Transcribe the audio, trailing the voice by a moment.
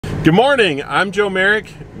Good morning, I'm Joe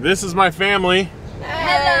Merrick. This is my family.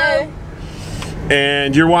 Hello.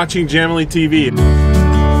 And you're watching Jamily TV.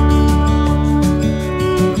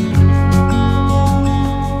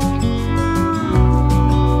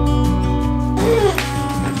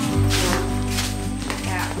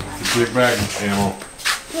 Big bag, Camel.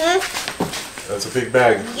 That's a big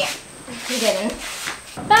bag. Yeah. You didn't.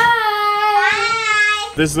 Bye.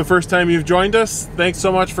 This is the first time you've joined us. Thanks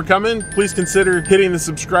so much for coming. Please consider hitting the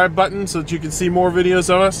subscribe button so that you can see more videos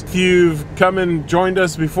of us. If you've come and joined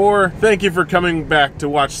us before, thank you for coming back to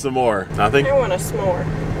watch some more. Nothing? I want a s'more.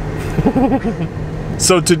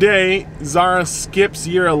 So today, Zara skips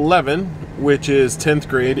year 11, which is 10th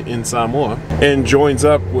grade in Samoa, and joins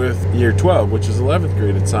up with year 12, which is 11th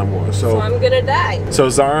grade in Samoa. So I'm gonna die. So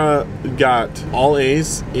Zara got all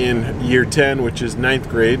A's in year 10, which is 9th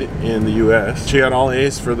grade in the US. She got all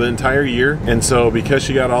A's for the entire year, and so because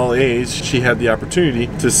she got all A's, she had the opportunity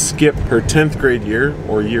to skip her 10th grade year,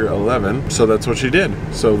 or year 11, so that's what she did.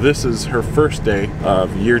 So this is her first day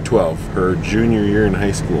of year 12, her junior year in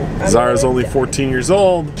high school. Zara's only 14 years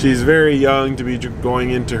old. She's very young to be going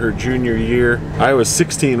into her junior year. I was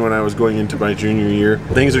 16 when I was going into my junior year.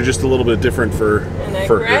 Things are just a little bit different for I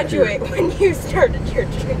graduate when you started your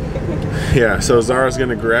junior. Yeah, so Zara's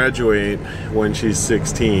gonna graduate when she's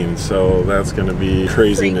 16, so that's gonna be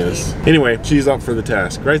craziness. Freaky. Anyway, she's up for the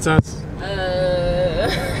task, right, Sons?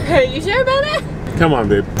 Are you sure about that? Come on,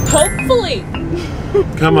 babe. Hopefully.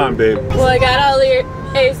 Come on, babe. Well, I got all the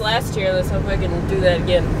A's last year. Let's hope I can do that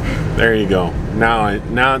again. There you go. Now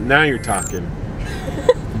you're talking.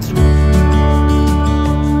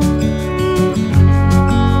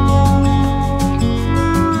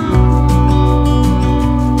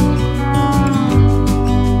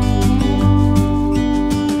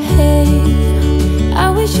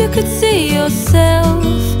 You could see yourself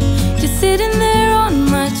just sitting there on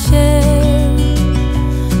my chair.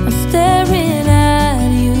 I'm staring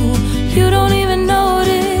at you, you don't even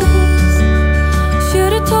notice.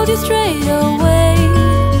 Should've told you straight away,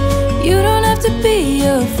 you don't have to be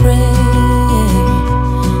afraid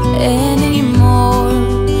anymore.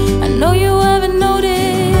 I know you haven't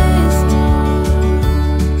noticed.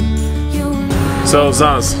 So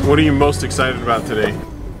Zaz, what are you most excited about today?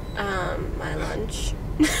 My lunch.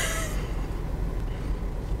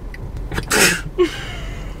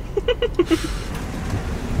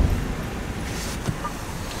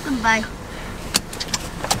 Goodbye.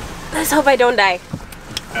 Let's hope I don't die.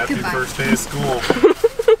 Happy first day of school.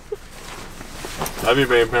 Love you,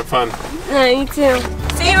 babe. Have fun. You too.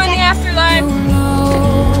 See you in the afterlife.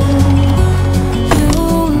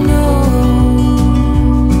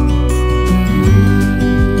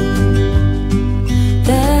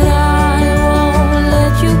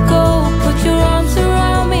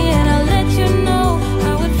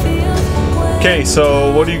 Okay,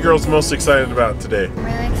 so what are you girls most excited about today? I'm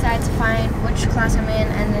really excited to find which class I'm in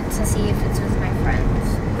and then to see if it's with my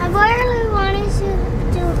friends. I really wanted to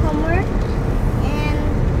do homework and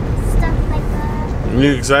stuff like that.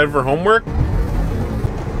 You excited for homework?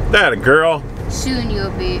 That a girl. Soon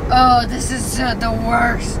you'll be. Oh, this is the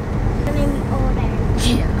worst. When I'm older.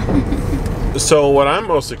 Yeah. So what I'm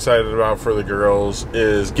most excited about for the girls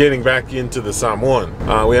is getting back into the Samoan.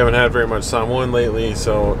 We haven't had very much Samoan lately,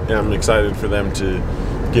 so I'm excited for them to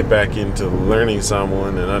get back into learning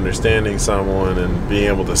Samoan and understanding Samoan and being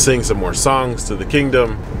able to sing some more songs to the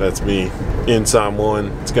kingdom. That's me in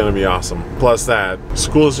Samoan. It's gonna be awesome. Plus that,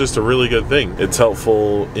 school is just a really good thing. It's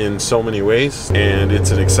helpful in so many ways, and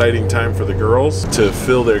it's an exciting time for the girls to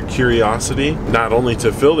fill their curiosity. Not only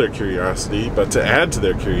to fill their curiosity, but to add to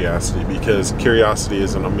their curiosity, because curiosity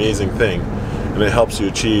is an amazing thing. And it helps you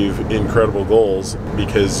achieve incredible goals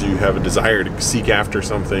because you have a desire to seek after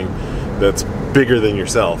something that's bigger than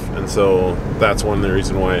yourself. And so that's one of the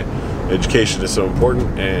reasons why education is so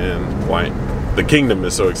important and why the kingdom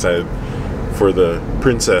is so excited for the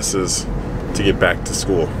princesses to get back to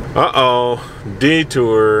school. Uh-oh,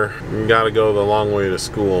 detour. You gotta go the long way to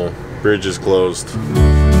school. Bridge is closed.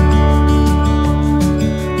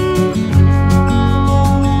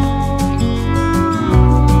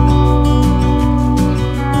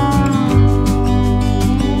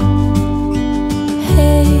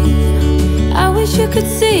 You could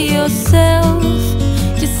see yourself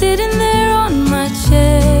just sitting there on my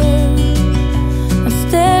chair. I'm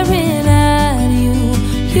staring at you,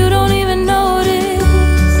 you don't even notice.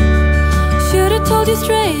 Should've told you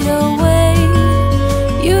straight away,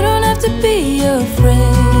 you don't have to be afraid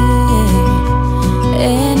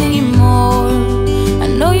anymore. I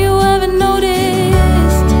know you haven't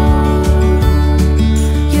noticed.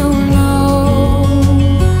 You know.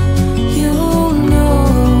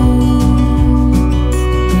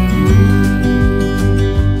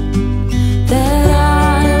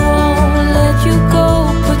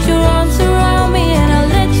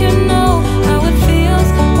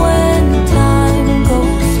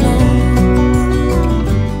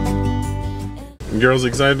 girls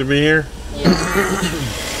excited to be here? Yeah.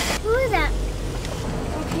 Who is that?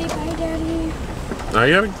 Okay, bye, Daddy. I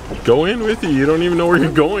gotta go in with you. You don't even know where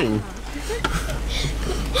you're going.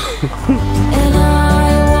 And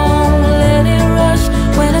I won't let it rush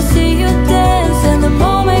when I see you dance, and the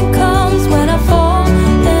moment comes when I fall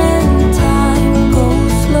and time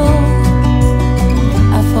goes slow.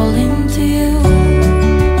 I fall into you.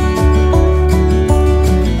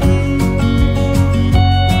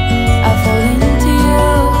 I fall into you.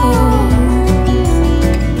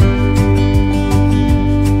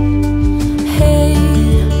 Hey,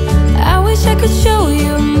 I wish I could show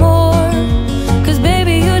you more, 'cause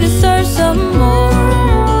baby you deserve some more.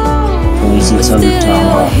 It's under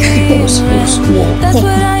Samoa. It's school. That's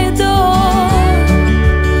what I adore.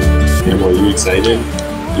 Emma, are you excited?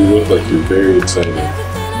 You look like you're very excited.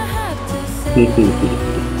 Everything I have to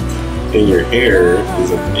say. And your hair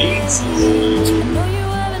is amazing. Know you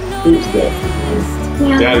haven't Who's noticed. that?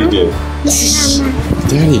 Daddy did.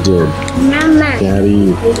 Daddy did. Mama.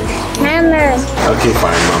 Daddy. Mama. Okay,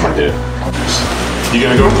 fine. Mama did. You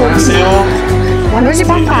gonna go to class now? Let you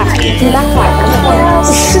go.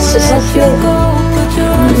 Put your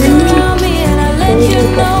arms around me and I let you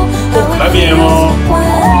know. Love you, Emma.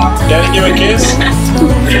 Daddy, give a kiss.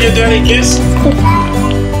 You give Daddy a kiss.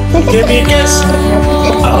 Give me a kiss.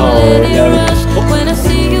 Oh, when I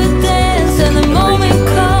see you dance, and the moment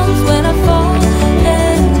comes when I fall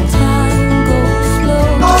and time goes slow.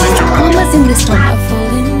 Mama's in this one. I fall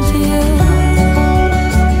into you.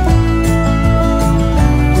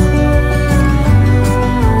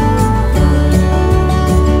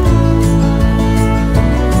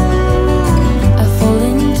 I fall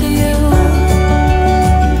into you.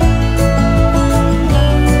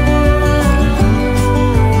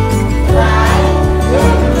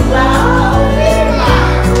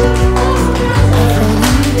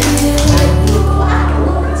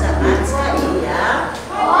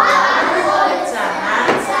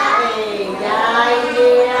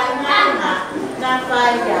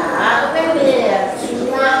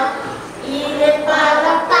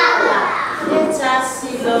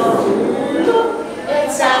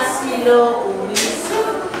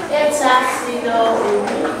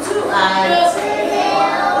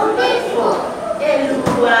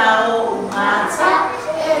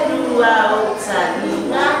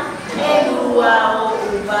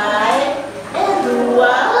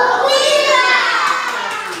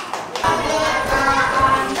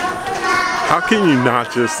 How can you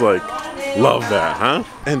not just like love that, huh?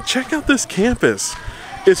 And check out this campus.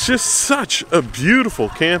 It's just such a beautiful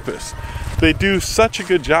campus. They do such a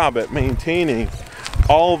good job at maintaining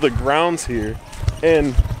all the grounds here.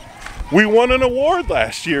 And we won an award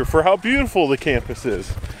last year for how beautiful the campus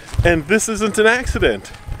is. And this isn't an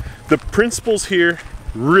accident. The principals here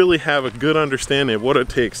really have a good understanding of what it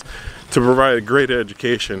takes to provide a great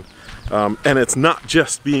education. And it's not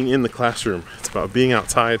just being in the classroom. It's about being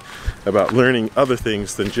outside, about learning other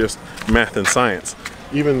things than just math and science.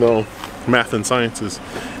 Even though math and science is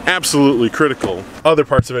absolutely critical, other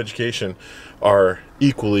parts of education are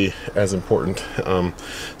equally as important.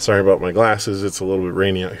 Sorry about my glasses, it's a little bit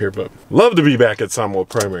rainy out here, but love to be back at Samoa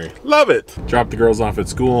Primary. Love it! Dropped the girls off at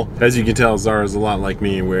school. As you can tell, Zara's a lot like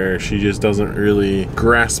me, where she just doesn't really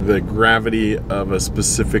grasp the gravity of a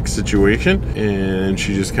specific situation, and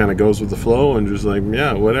she just kind of goes with the flow and just like,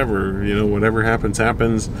 yeah, whatever, you know, whatever happens,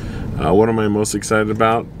 happens. What am I most excited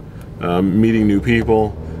about? Meeting new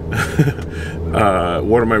people.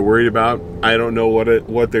 What am I worried about? I don't know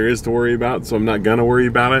what there is to worry about, so I'm not gonna worry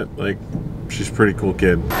about it. Like, she's a pretty cool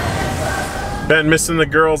kid. Been missing the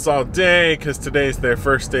girls all day because today's their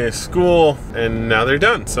first day of school, and now they're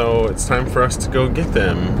done, so it's time for us to go get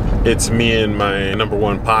them. It's me and my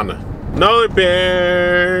 #1 partner. Nolly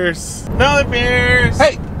Bears! Nolly Bears!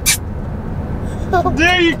 Hey!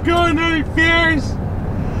 There you go, Nolly Bears!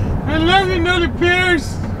 I love you, Nolly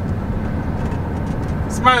Bears!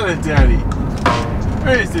 Smile at Daddy.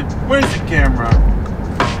 Where is it? Where's the camera?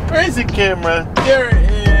 Where's the camera? There it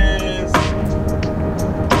is.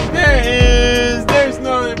 There it is. There's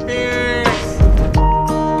Nolly Bears.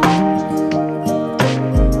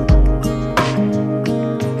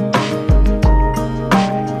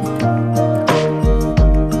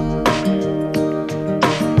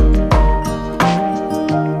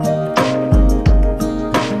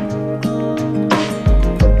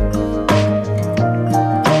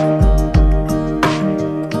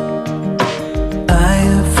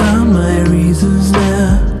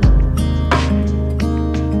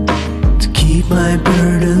 My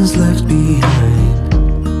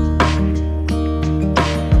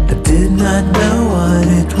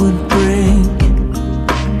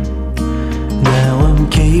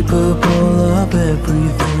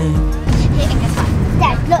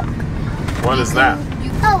What is that?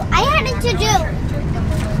 Oh, I had to do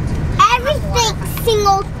every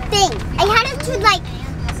single thing. I had to like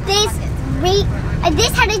this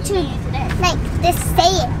had to like this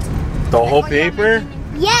say it. The whole paper?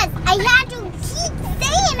 Yes, I had to keep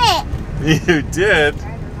saying it. You did?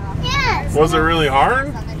 Yes. Was it really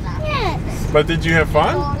hard? Yes. But did you have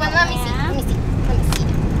fun? Let me see.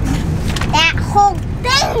 That whole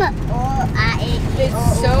thing.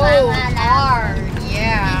 It's so hard.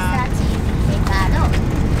 Yeah.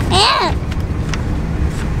 Yeah.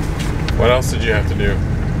 What else did you have to do?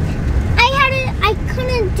 I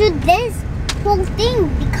couldn't do this whole thing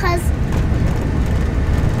because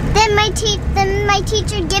then my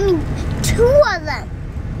teacher gave me 2 of them.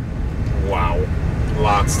 Wow.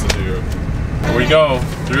 Lots to do. Here we go.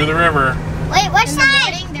 Through the river. Wait, what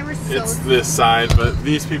side? It's this side, but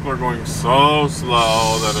these people are going so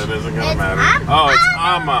slow that it isn't going to matter. Oh, it's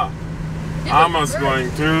Amma. Amma's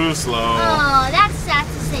going too slow. Oh, that's sad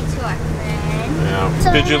to say to our friend. Yeah.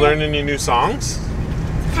 So Did you learn any new songs?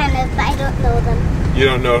 Kind of, but I don't know them. You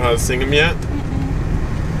don't know how to sing them yet?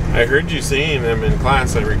 I heard you singing them in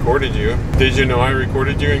class. I recorded you. Did you know I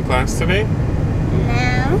recorded you in class today?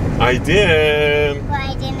 No. I did. Well,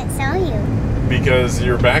 I didn't tell you. Because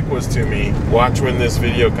your back was to me. Watch when this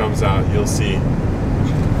video comes out. You'll see.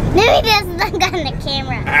 Maybe just look on the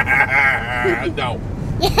camera. No.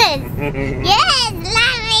 Yes. Yes,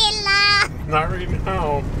 love me, love. Not right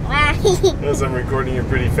now. Why? Because I'm recording your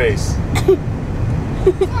pretty face.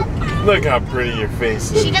 Look how pretty your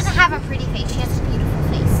face is. She doesn't have a pretty face. She has a beautiful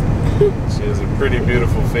face. She has a pretty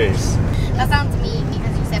beautiful face. That sounds mean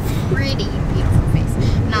because you said pretty beautiful face.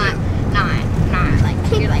 Not like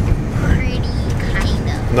you're like pretty kind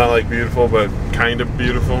of. Not like beautiful, but kind of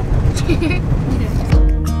beautiful.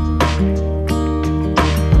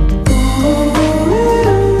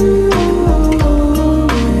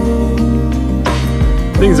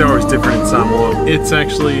 Things are always different in Samoa. It's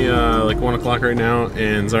actually like 1 o'clock right now,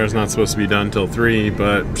 and Zara's not supposed to be done till 3,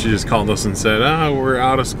 but she just called us and said, we're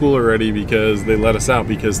out of school already because they let us out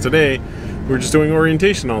because today we're just doing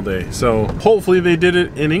orientation all day. So hopefully they did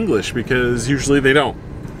it in English because usually they don't.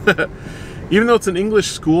 Even though it's an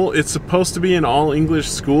English school, it's supposed to be an all English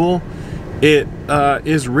school. It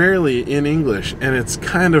is rarely in English, and it's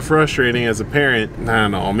kind of frustrating as a parent. I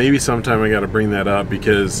don't know, maybe sometime I gotta bring that up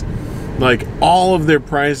because like all of their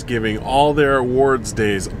prize giving, all their awards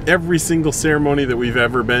days, every single ceremony that we've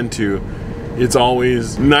ever been to, it's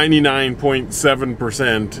always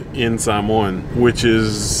 99.7% in Samoan, which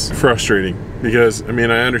is frustrating because, I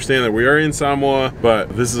mean, I understand that we are in Samoa,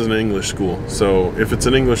 but this is an English school. So if it's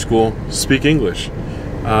an English school, speak English.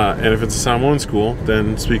 And if it's a Samoan school,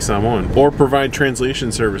 then speak Samoan. Or provide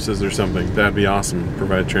translation services or something. That'd be awesome,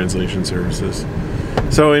 provide translation services.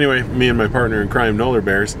 So anyway, me and my partner in crime, Noller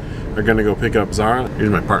Bears, are gonna go pick up Zara. Here's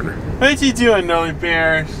my partner. What you doing, Noller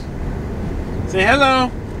Bears? Say hello.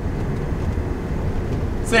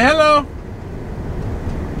 Say hello.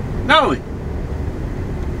 Nolly.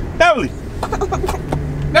 Nolly.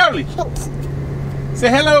 Nolly. Say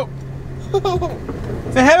hello.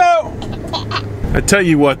 Say hello. I tell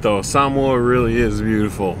you what though, Samoa really is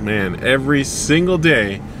beautiful. Man, every single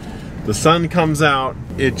day the sun comes out.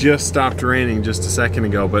 It just stopped raining just a second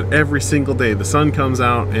ago, but every single day the sun comes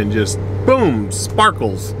out and just boom,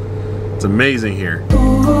 sparkles. It's amazing here.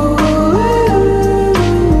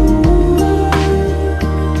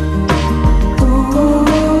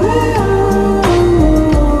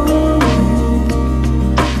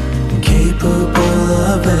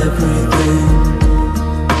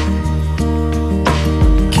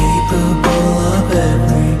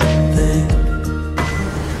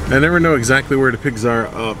 I never know exactly where to pick Zara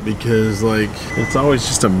up because like it's always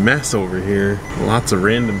just a mess over here. Lots of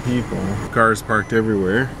random people, cars parked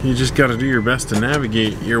everywhere. You just got to do your best to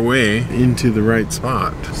navigate your way into the right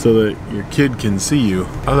spot so that your kid can see you.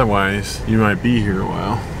 Otherwise, you might be here a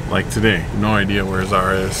while. Like today, no idea where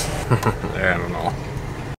Zara is. I don't know.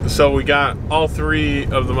 So we got all 3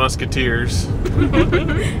 of the Musketeers.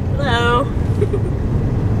 Hello.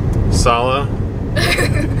 Sala.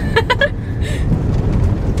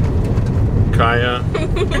 Kaya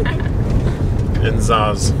and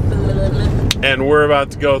Zaz, and we're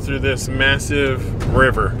about to go through this massive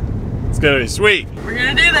river. It's gonna be sweet. We're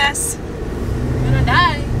gonna do this. We're gonna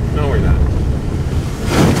die. No, we're not.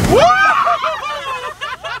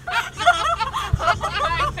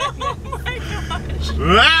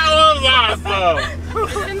 That was awesome.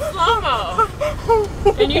 It's in slow-mo,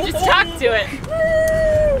 and you just talked to it.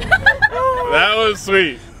 That was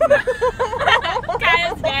sweet.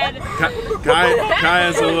 Kaya's dead.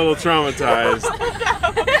 Kaya's a little traumatized. No,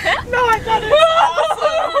 I thought it was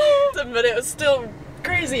awesome. It's fun, but it was still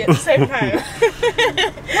crazy at the same time.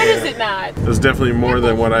 What is it not? It was definitely more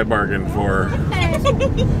than what I bargained for.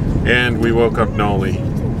 And we woke up Noli.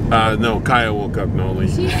 No, Kaya woke up Noli.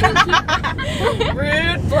 Rude,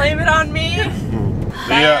 blame it on me.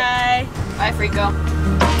 Yeah. Bye. Bye, Frico.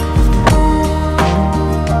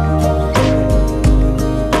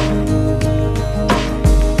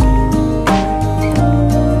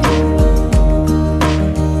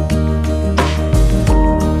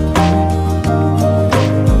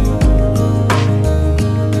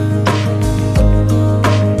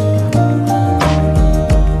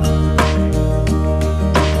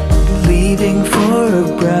 For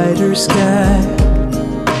a brighter sky,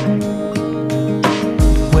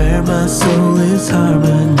 where my soul is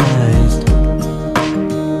harmonized.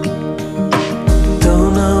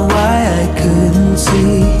 Don't know why I couldn't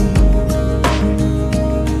see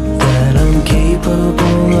that I'm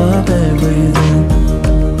capable of everything,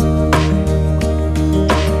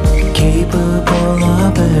 capable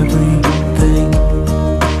of everything.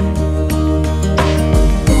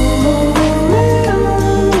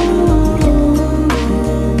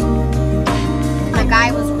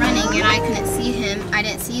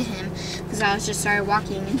 I was just started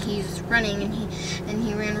walking and he was running and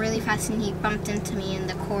he ran really fast and he bumped into me and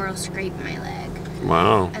the coral scraped my leg.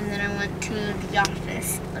 Wow. And then I went to the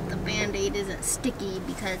office, but the band-aid isn't sticky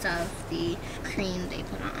because of the cream they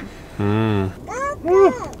put on.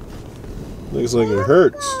 Looks like it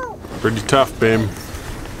hurts. Pretty tough, babe.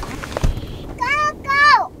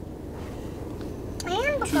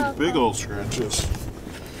 Two big old scratches.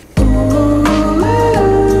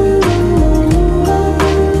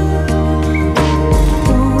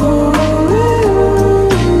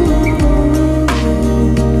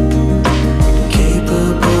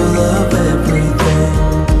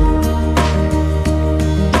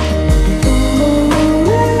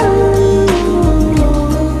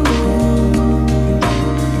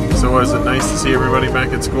 Was it nice to see everybody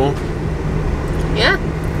back at school? Yeah,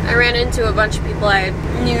 I ran into a bunch of people I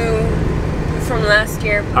knew from last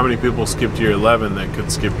year. How many people skipped year 11 that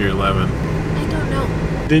could skip year 11? I don't know.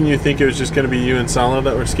 Didn't you think it was just going to be you and Sala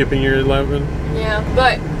that were skipping year 11? Yeah,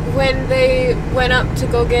 but when they went up to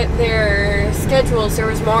go get their schedules, there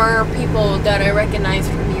was more people that I recognized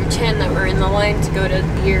from year 10 that were in the line to go to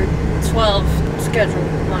year 12 schedule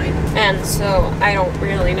line, and so I don't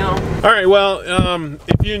really know. Alright, well,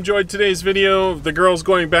 if you enjoyed today's video of the girls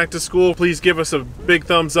going back to school, please give us a big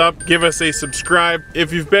thumbs up, give us a subscribe.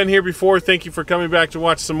 If you've been here before, thank you for coming back to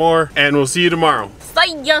watch some more, and we'll see you tomorrow.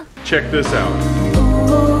 See ya! Check this out.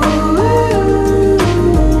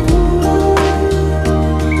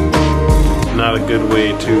 Not a good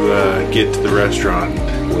way to get to the restaurant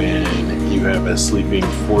when you have a sleeping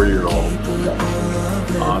 4-year-old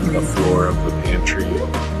on the floor of the pantry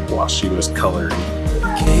while she was coloring.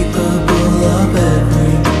 Capable of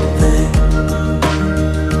everything.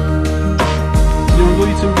 You wanna go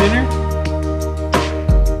eat some dinner?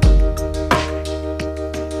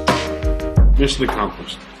 Mission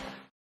accomplished.